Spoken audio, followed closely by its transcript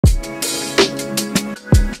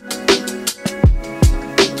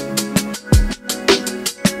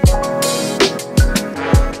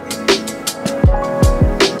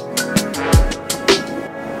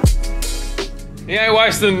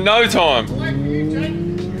wasting no time.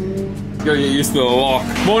 Gotta get used to the lock.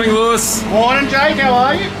 Morning, Lewis. Morning, Jake. How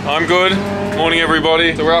are you? I'm good. Morning,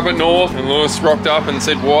 everybody. So we're up at North, and Lewis rocked up and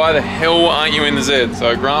said, "Why the hell aren't you in the Z?"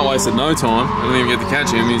 So Grant wasted no time. I didn't even get to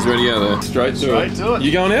catch him. He's ready out there. Straight to it.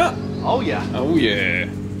 You going out? Oh yeah. Oh yeah.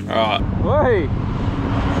 All right. Hey.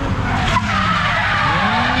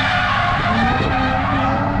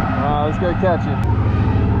 Let's go catch him.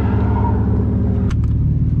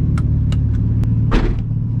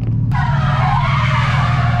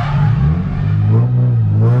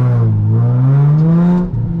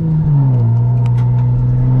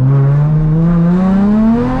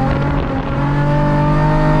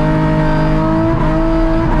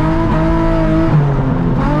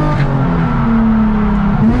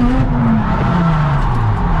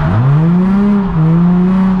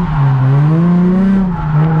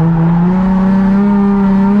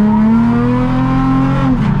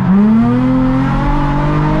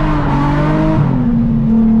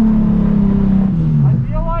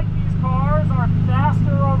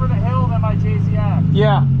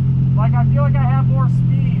 Yeah. Like, I feel like I have more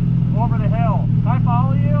speed over the hill. Can I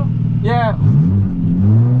follow you? Yeah.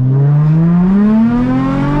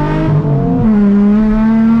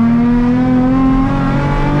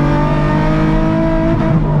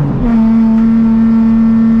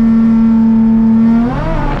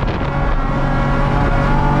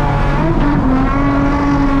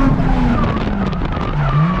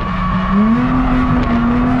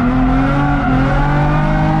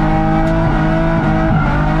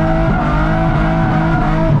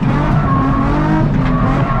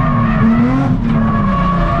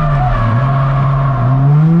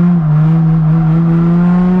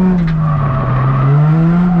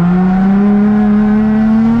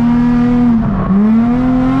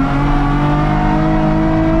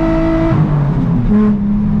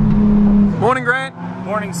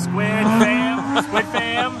 Morning, Squid fam. Squid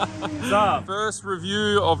fam. What's up? First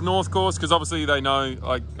review of North Course, because obviously they know,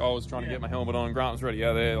 like, I was trying to get my helmet on. Grant was ready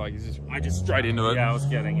out there, like, he's just straight into it. Yeah, I was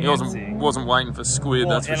getting it. He wasn't waiting for Squid,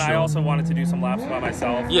 that's for sure. And I also wanted to do some laps by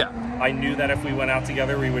myself. Yeah. I knew that if we went out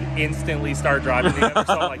together, we would instantly start driving together.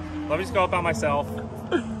 So I'm like, let me just go out by myself,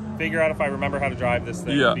 figure out if I remember how to drive this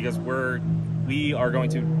thing, because we are going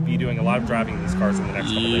to be doing a lot of driving in these cars in the next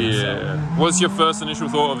couple days. So. What's your first initial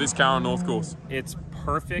thought of this car on North Course? It's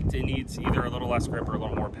perfect. It needs either a little less grip or a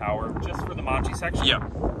little more power, just for the Manji section. Yeah.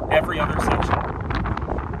 Every other section.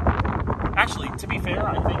 Actually, to be fair,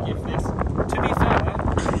 I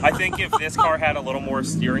think if this car had a little more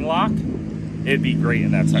steering lock, it'd be great in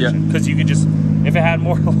that section. Because you could just, if it had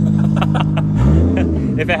more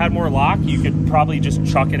if it had more lock, you could probably just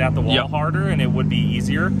chuck it at the wall harder and it would be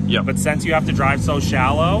easier. But since you have to drive so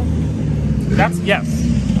shallow,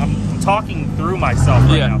 I'm talking through myself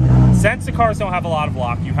right now. Since the cars don't have a lot of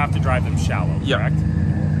lock, you have to drive them shallow, correct?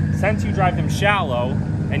 Since you drive them shallow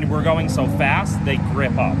and we're going so fast, they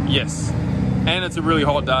grip up. Yes. And it's a really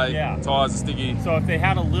hot day. Tires are sticky. So if they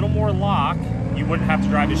had a little more lock, you wouldn't have to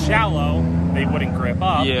drive as shallow, they wouldn't grip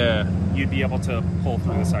up. You'd be able to pull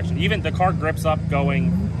through the section. Even the car grips up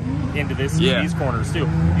going into these corners too.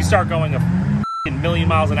 You start going a million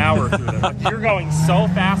miles an hour through them. Like, you're going so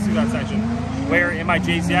fast through that section, where in my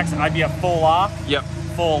JZX, I'd be a full lock.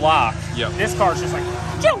 Full lock. This car's just like,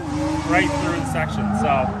 right through the section. So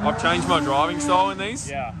I've changed my driving style in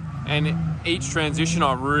these. And each transition,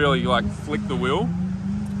 I really like flick the wheel.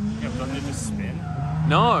 But doesn't it just spin?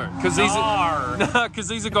 No, because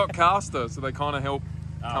these have got caster, so they kind of help.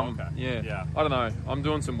 I don't know. I'm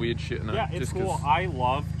doing some weird shit in it. It's cool. I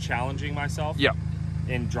love challenging myself.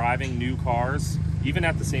 In driving new cars, even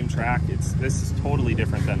at the same track. This is totally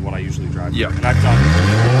different than what I usually drive. And I've done.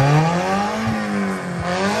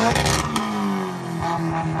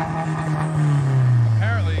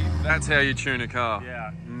 Apparently, that's how you tune a car.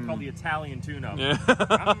 It's called the Italian tune-up.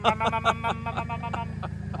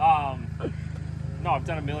 No, I've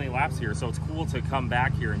done a million laps here, so it's cool to come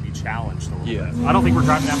back here and be challenged a little bit. I don't think we're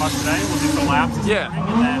driving that much today. We'll do some laps and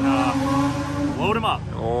then load them up.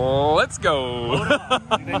 Oh, let's go. Load them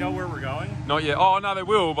up. Do they know where we're going? Not yet. Oh, no, they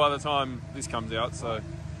will by the time this comes out, so...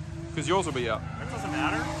 Because yours will be out. That doesn't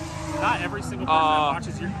matter. Not every single person that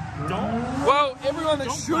watches your... Well, everyone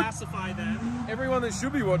that should... classify them. Everyone that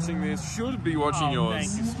should be watching this should be watching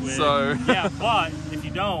yours. Thank you, Squid. So... but if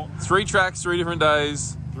you don't... 3 tracks, 3 different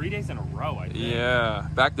days. 3 days in a row, I think. Yeah,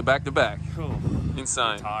 back to back to back. Insane.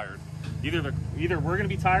 I'm tired. Either we're gonna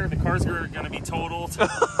be tired, the cars are gonna be totaled,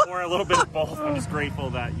 or a little bit of both. I'm just grateful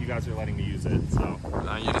that you guys are letting me use it. So.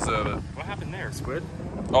 No, you deserve it. What happened there, Squid?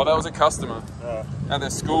 Oh, that was a customer at their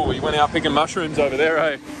school. He went out picking mushrooms over there,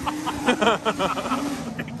 eh?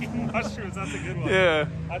 mushrooms, that's a good one. Yeah.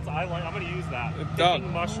 I'm gonna use that. Done.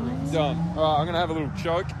 Picking mushrooms. Done. All right, I'm gonna have a little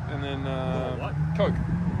choke and then what? Coke.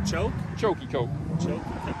 Choke? Chokey Coke. Choke?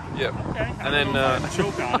 Yep. Okay. And then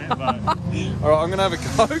choke on it, but all right, I'm gonna have a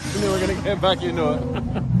Coke and then we're gonna get back into it.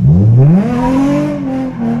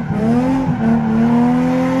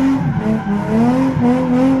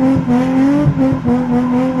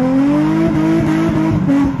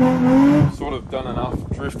 Sort of done enough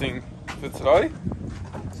drifting for today,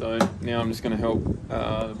 so now I'm just going to help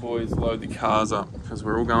the boys load the cars up because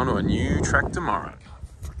we're all going to a new track tomorrow.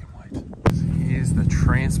 Can't freaking wait. So here's the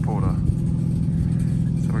transporter.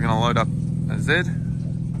 So we're going to load up a Z.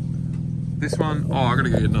 This one, oh, I got to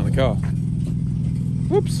go get another car.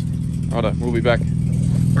 Whoops. Righto, we'll be back. I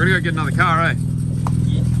got to go get another car, eh?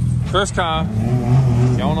 First car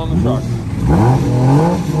going on the truck.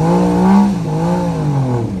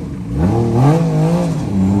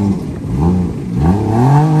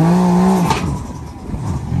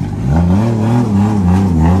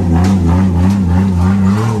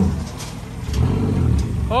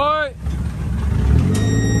 Hi.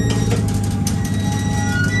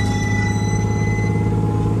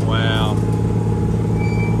 Wow.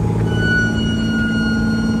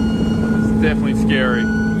 It's definitely scary.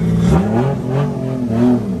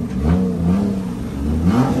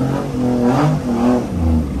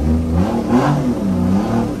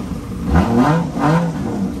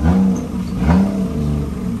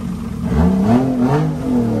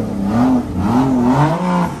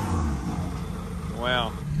 Wow.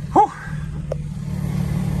 Whew.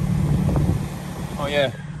 Oh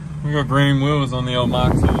yeah, we got green wheels on the old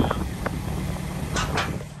Mark II now.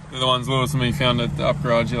 They're the ones Lewis and me found at the up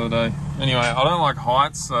garage the other day. Anyway, I don't like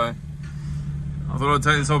heights, so I thought I'd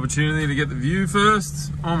take this opportunity to get the view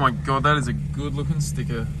first. Oh my god, that is a good looking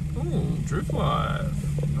sticker. Oh, Drift Life.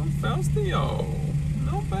 Not Faustio.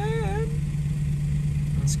 Not bad.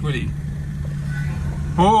 And Squiddy.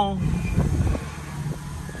 Paul.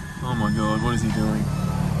 Oh my god, what is he doing?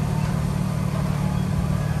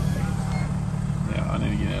 Yeah, I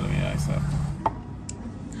need to get out of here ASAP.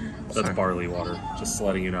 That's barley water, just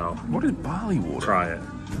letting you know. What is barley water? Try it.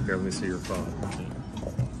 Here, let me see your phone.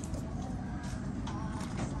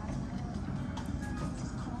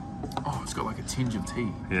 Oh, it's got like a tinge of tea.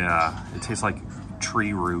 Yeah, it tastes like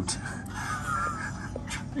tree root.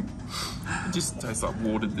 It just tastes like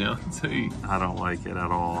watered down tea. I don't like it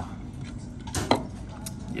at all.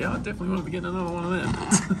 Yeah, I definitely want to be getting another one of them.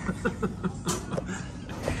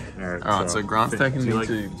 Alright, so Grant's taking me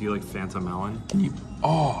to... Do you like Fanta melon?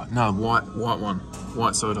 Oh, no, white one.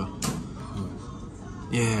 White soda.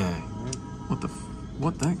 Yeah.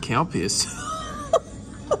 What that cow piss?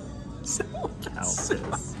 Cow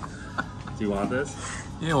piss. Do you want this?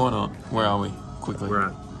 Yeah, why not? Where are we? Quickly. We're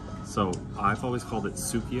at, so I've always called it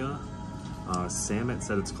Sukiya. Samet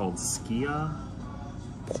said it's called Skia.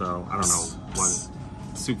 So I don't know what.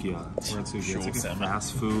 Sukiya. We're at Sukiya. It's like a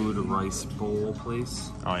fast food rice bowl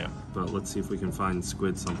place. Oh yeah. But let's see if we can find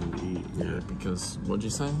Squid something to eat. Yeah, because what'd you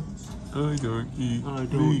say? I don't eat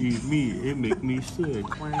meat. It make me sick.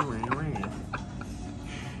 Alright,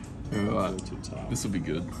 this will be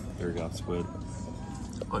good. There we go, Squid.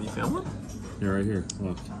 Oh, you found one? Yeah, right here.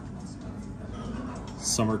 Look.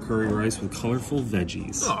 Summer curry rice with colorful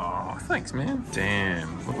veggies. Oh, thanks, man.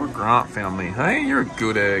 Damn. Look what Grant found me. Hey, you're a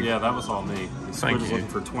good egg. Yeah, that was all me. Thank was you. looking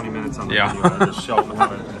for 20 minutes on the video. I just showed him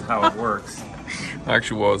how it works. I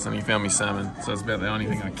actually was, and he found me salmon, so it's about the only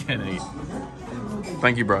thing I can eat.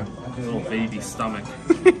 Thank you, bro. Little baby stomach.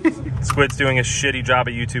 Squid's doing a shitty job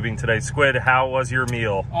at YouTubing today. Squid, how was your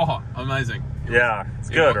meal? Oh, amazing. It's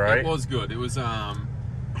good, right? It was good. It was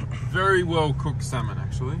very well cooked salmon,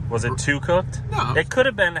 actually. Was it too cooked? No. It could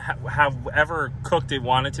have been however cooked it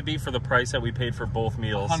wanted to be for the price that we paid for both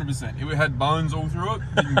meals. 100%. It had bones all through it.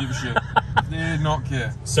 Didn't give a shit. Did not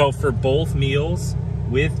care. So for both meals,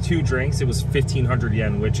 with 2 drinks, it was 1,500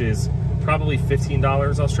 yen, which is probably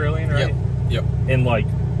 $15 Australian, right? Yep. And like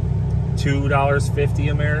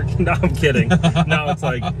 $2.50 American. No, I'm kidding. No, it's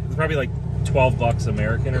probably like 12 bucks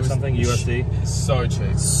American or something USD. So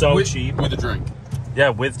cheap. So cheap. With a drink. Yeah,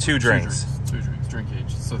 with 2 drinks. 2 drinks, drink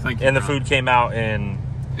each. So thank you. And the food came out in...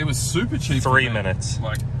 It was super cheap. 3 minutes.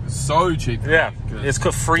 Like, so cheap. Yeah, it's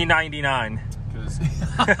free $99.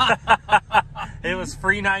 It was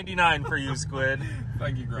free $99 for you, Squid.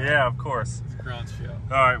 Thank you, Grant. Yeah, of course. It's Grant's show. All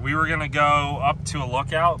right, we were gonna go up to a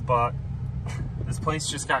lookout, but this place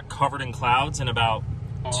just got covered in clouds in about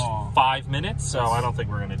 5 minutes, so I don't think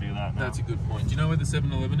we're gonna do that now. That's a good point. Do you know where the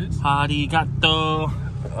 7-Eleven is? Arigato.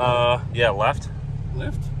 Yeah, left.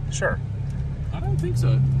 Left? Sure. I don't think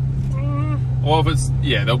so. Well, if it's,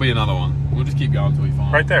 yeah, there'll be another one. We'll just keep going until we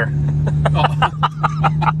find Right there. Oh.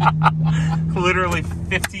 Literally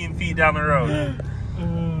 15 feet down the road.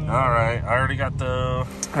 All right, I already got the... All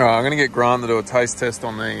right, I'm going to get Grant to do a taste test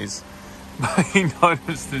on these. He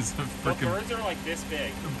noticed there's a freaking... The birds are like this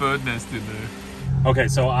big. Bird nest in there. Okay,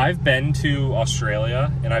 so I've been to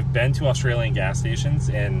Australia, and I've been to Australian gas stations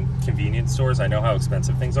and convenience stores. I know how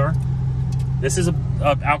expensive things are. This is a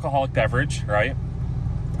alcoholic beverage, right?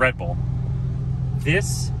 Red Bull.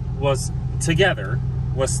 This was, together,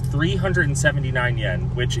 was 379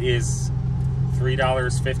 yen, which is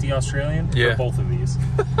 $3.50 Australian for both of these,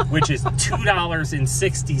 which is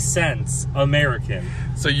 $2.60 American.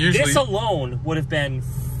 So usually this alone would have been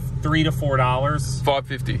 $3 to $4.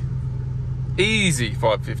 $5.50. Easy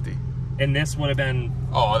 $5.50. And this would have been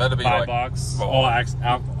that'd be $5. Like,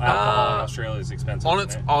 alcohol in Australia is expensive. On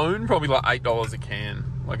its own, probably like $8 a can.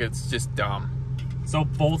 Like, it's just dumb. So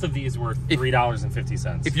both of these were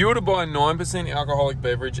 $3.50. If you were to buy a 9% alcoholic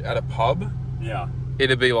beverage at a pub,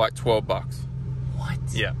 it'd be like $12. What?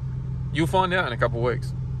 Yeah. You'll find out in a couple of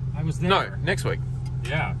weeks. I was there. No, next week.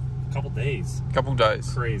 Yeah, a couple days. Couple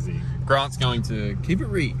days. Crazy. Grant's going to keep it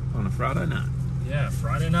real on a Friday night. Yeah,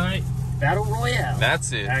 Friday night Battle Royale.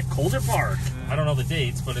 That's it. At Calder Park. I don't know the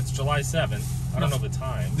dates, but it's July 7th. I don't know the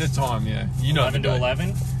time. The time, yeah. You know 11 to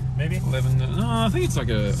 11, maybe? 11 to... No, I think it's like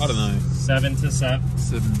a... I don't know. 7 to 7.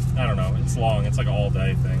 I don't know. It's long. It's like an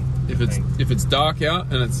all-day thing. If it's dark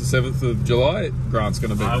out and it's the 7th of July, Grant's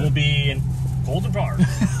going to be there. I will be in Calder Park.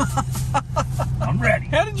 I'm ready.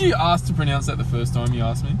 How did you ask to pronounce that the first time you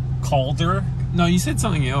asked me? Calder? No, you said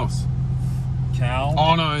something else. Cal?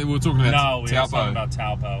 Oh, no, we were talking about No, we were talking about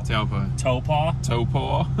Taupo. Topaw?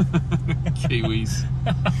 Kiwis.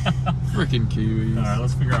 Freaking Kiwis. All right,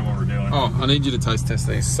 let's figure out what we're doing. Oh, I need you to taste test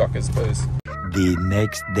these suckers, please. The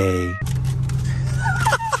next day.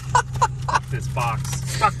 This box.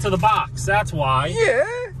 Stuck to the box, that's why. Yeah.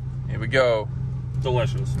 Here we go.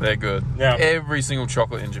 Delicious. They're good. Yeah. Every single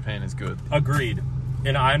chocolate in Japan is good. Agreed.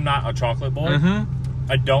 And I'm not a chocolate boy.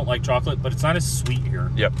 I don't like chocolate, but it's not as sweet here.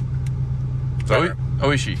 Yep. So,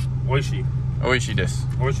 oishi. Oishi. Oishi desu.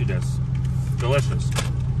 Oishi desu. Delicious.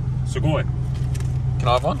 Sugoi. Can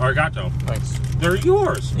I have one? Arigato. Thanks. They're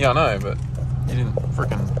yours. Yeah, I know, but you didn't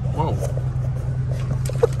freaking... Whoa.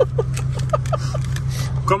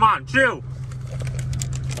 Come on, chew.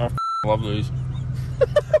 I love these.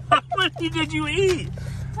 How many did you eat?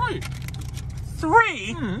 3.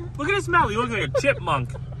 3? Look at his mouth. You look like a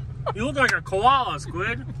chipmunk. You look like a koala,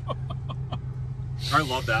 Squid. I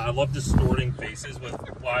love that. I love distorting faces with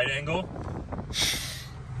wide angle.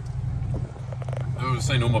 I would have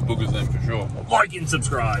seen all my boogers then for sure. Like and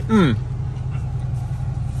subscribe.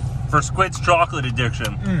 For Squid's chocolate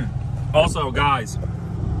addiction. Also, guys,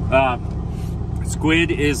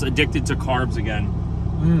 Squid is addicted to carbs again.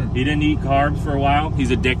 He didn't eat carbs for a while.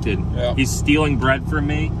 He's addicted. Yeah. He's stealing bread from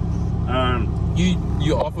me.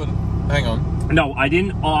 You offered... Hang on. No, I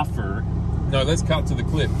didn't offer. No, let's cut to the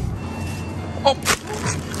clip. Oh!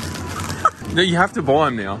 No, you have to buy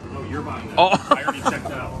them now. Oh, you're buying them. I already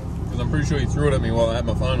checked out. Because I'm pretty sure you threw it at me while I had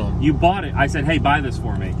my phone on. You bought it. I said, hey, buy this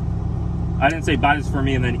for me. I didn't say buy this for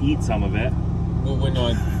me and then eat some of it. Well, when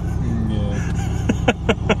I...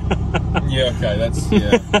 Yeah, okay, that's...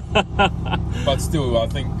 Yeah. But still, I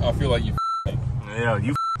feel like you me. Yeah,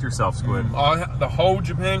 you yourself, Squid. The whole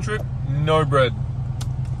Japan trip, no bread.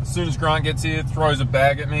 As soon as Grant gets here, throws a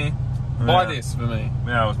bag at me. Buy this for me.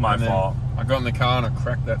 Yeah, it was my fault. I got in the car and I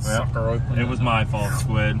cracked that sucker open. It was my fault,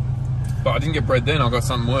 Squid. But I didn't get bread then. I got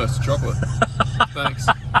something worse, chocolate. Thanks.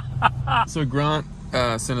 So Grant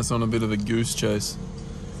sent us on a bit of a goose chase.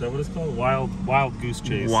 Is that what it's called? Wild goose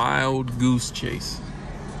chase. Wild goose chase.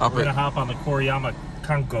 We're gonna hop on the Koriyama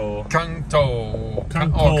Kanko.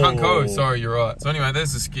 Kanko. Sorry, you're right. So anyway,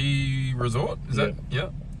 there's the ski resort. Is that? Yeah.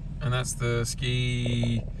 And that's the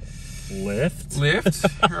ski... Lift. Raji.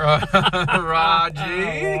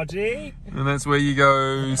 And that's where you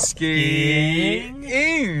go skiing.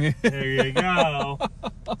 There you go.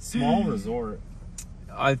 Small resort.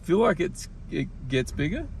 I feel like it gets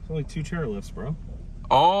bigger. It's only 2 chairlifts, bro.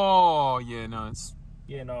 Oh, yeah, no, it's...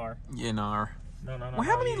 No. Well,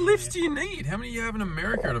 how many lifts do you need? How many do you have in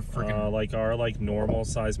America to freaking... Like our normal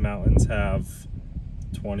size mountains have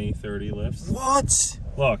 20, 30 lifts. What?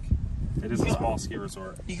 Look. It is a small ski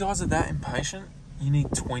resort. You guys are that impatient? You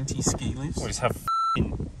need 20 ski lifts? We just have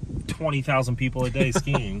 20,000 people a day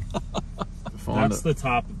skiing. That's the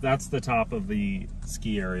top of the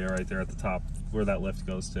ski area right there at the top where that lift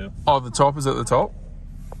goes to. Oh, the top is at the top?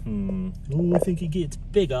 Oh, I think it gets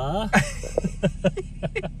bigger.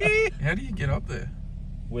 How do you get up there?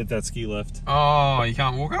 With that ski lift. Oh, you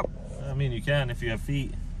can't walk up? I mean, you can if you have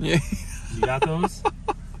feet. Yeah. You got those?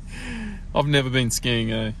 I've never been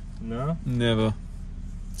skiing, eh? No? Never.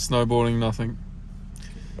 Snowboarding, nothing.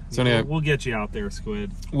 So anyhow, we'll get you out there,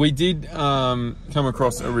 Squid. we did come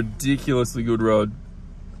across a ridiculously good road.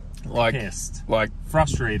 Like, pissed. Like,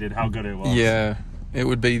 frustrated how good it was. Yeah. It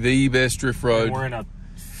would be the best drift road. And we're in a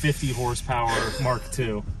 50 horsepower Mark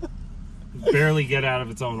II. Barely get out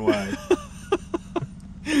of its own way.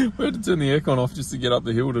 We had to turn the aircon off just to get up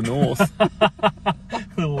the hill to north.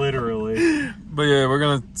 Literally. But yeah, we're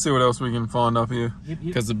going to see what else we can find up here.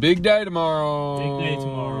 Because it's a big day tomorrow. Big day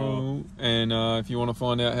tomorrow. And if you want to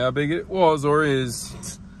find out how big it was or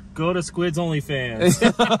is, go to Squid's OnlyFans.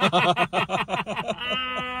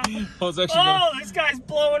 I was actually this guy's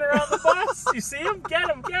blowing around the bus. You see him? Get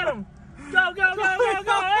him, get him. Go, go, go, go, go.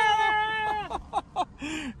 Ah!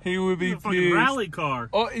 He would be pissed. Fucking rally car.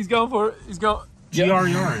 Oh, he's going for it. He's going. GR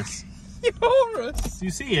Yaris. Yaris. Do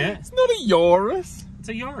you see it? It's not a Yaris. It's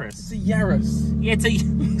a Yaris. It's a Yaris. Yeah, it's a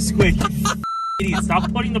Squid. You idiot.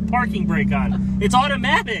 Stop putting the parking brake on. It's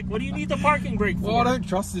automatic. What do you need the parking brake for? Well, I don't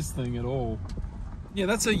trust this thing at all. Yeah,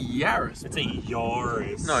 that's a Yaris. It's a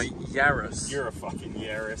Yaris. No, Yaris. You're a fucking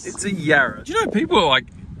Yaris. It's a Yaris. Do you know people are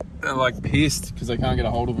like pissed because they can't get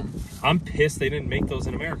a hold of them? I'm pissed they didn't make those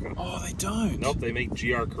in America. Oh, they don't? Nope, they make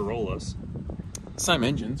GR Corollas. Same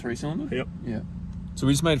engine, 3-cylinder? Yep. Yeah. So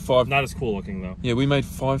we just made 5... Not as cool looking though. Yeah, we made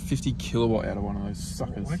 550 kilowatt out of one of those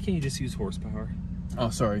suckers. Why can't you just use horsepower? Oh,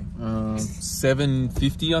 sorry.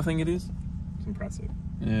 750, I think it is. It's impressive.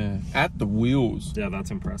 Yeah. At the wheels. Yeah, that's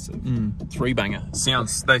impressive. 3-banger.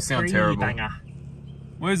 They sound terrible. 3-banger.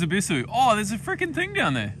 Where's Ebisu? Oh, there's a freaking thing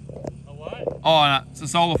down there. A what? Oh, no, it's a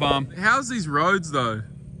solar farm. How's these roads, though?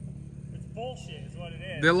 It's bullshit is what it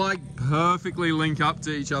is. They're like perfectly link up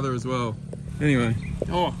to each other as well. Anyway.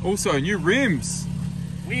 Oh, also new rims.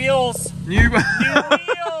 Wheels. New wheels,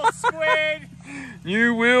 Squid.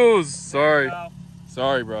 New wheels. Sorry.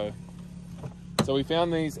 Sorry, bro. So we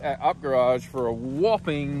found these at Up Garage for a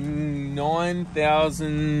whopping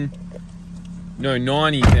 90,000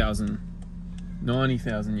 yen.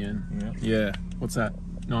 Yeah. What's that?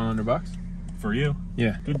 900 bucks? For you.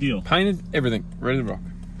 Yeah. Good deal. Painted, everything, ready to rock.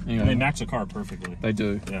 Anyway, And they match the car perfectly. they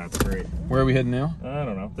do. Yeah, it's great. Where are we heading now? I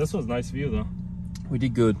don't know. This was a nice view though. We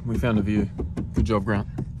did good. We found a view. Good job, Grant.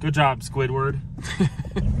 Good job, Squidward.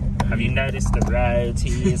 Have you noticed the roads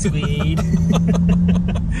here, Squid?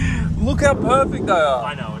 Look how perfect they are.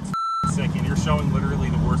 I know, it's sick, and you're showing literally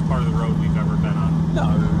the worst part of the road we've ever been on. No.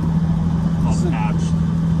 Called Patch.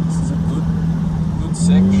 This is a good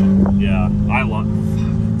section. Yeah, I love it.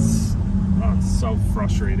 It's so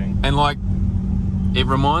frustrating. And like, it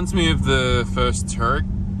reminds me of the first Turek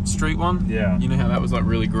Street one. Yeah. You know how that was like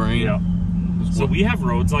really green? Yeah. So we have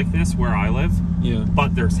roads like this where I live. Yeah.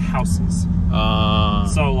 But there's houses.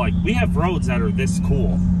 So like, we have roads that are this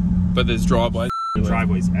cool. But there's driveways.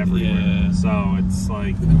 Driveways everywhere. Yeah. So it's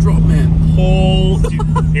like drop man. Whole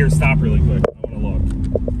dude, here, stop really quick. I want to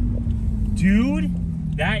look. Dude,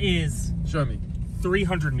 that is Show me.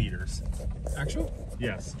 300 meters. Actual?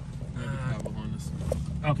 Yes. Behind us.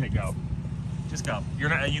 Okay, go. Just go. You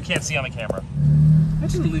can't see on the camera.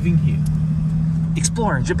 Imagine living here.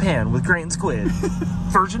 Exploring Japan with Grant and Squid.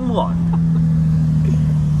 Version 1.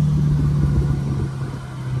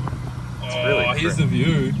 It's really here's the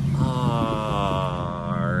view.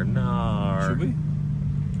 No. Should we? I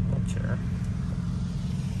don't care.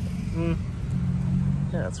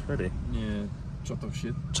 Yeah, it's pretty. Yeah. Chato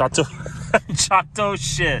shit. Chato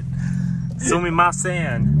shit.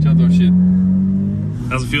 Sumimasen. Chato shit.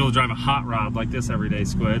 How's it feel to drive a hot rod like this every day,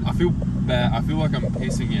 Squid? I feel bad. I feel like I'm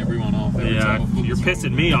pissing everyone off. Every time I you're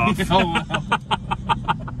pissing me off. Oh, wow.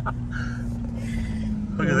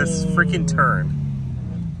 Look at this freaking turn.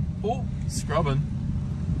 Oh, scrubbing.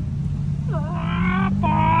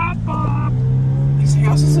 These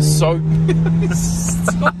houses are so...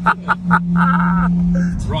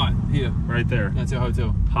 Right, here. Right there. That's our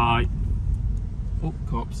hotel. Hi. Oh,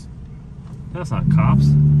 cops. That's not cops.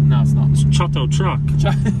 No, it's not. It's Chato truck.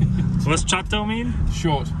 What's Chato mean?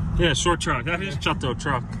 Short. Yeah, short truck. That is Chato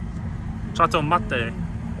truck. Chato mate.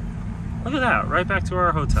 Look at that. Right back to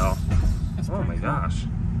our hotel. That's oh my gosh.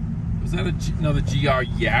 Was that another GR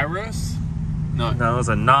Yaris? No. No, it was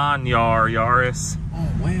a non-Yar Yaris. Oh,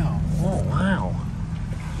 wow. Oh, wow.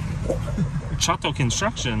 Chato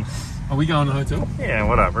construction. Are we going to the hotel? Yeah,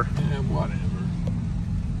 whatever. Yeah, whatever.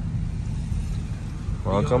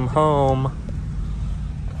 Welcome home.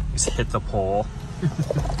 Just hit the pole.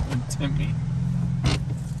 Tempt me.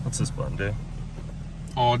 What's this button do?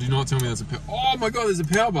 Oh, do not tell me that's a power. Oh my god, there's a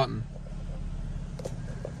power button.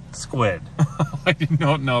 Squid. I did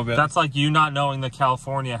not know about That's like you not knowing that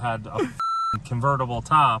California had a convertible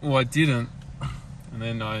top. Well, I didn't. And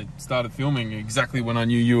then I started filming exactly when I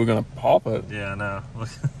knew you were going to pop it. Yeah, no.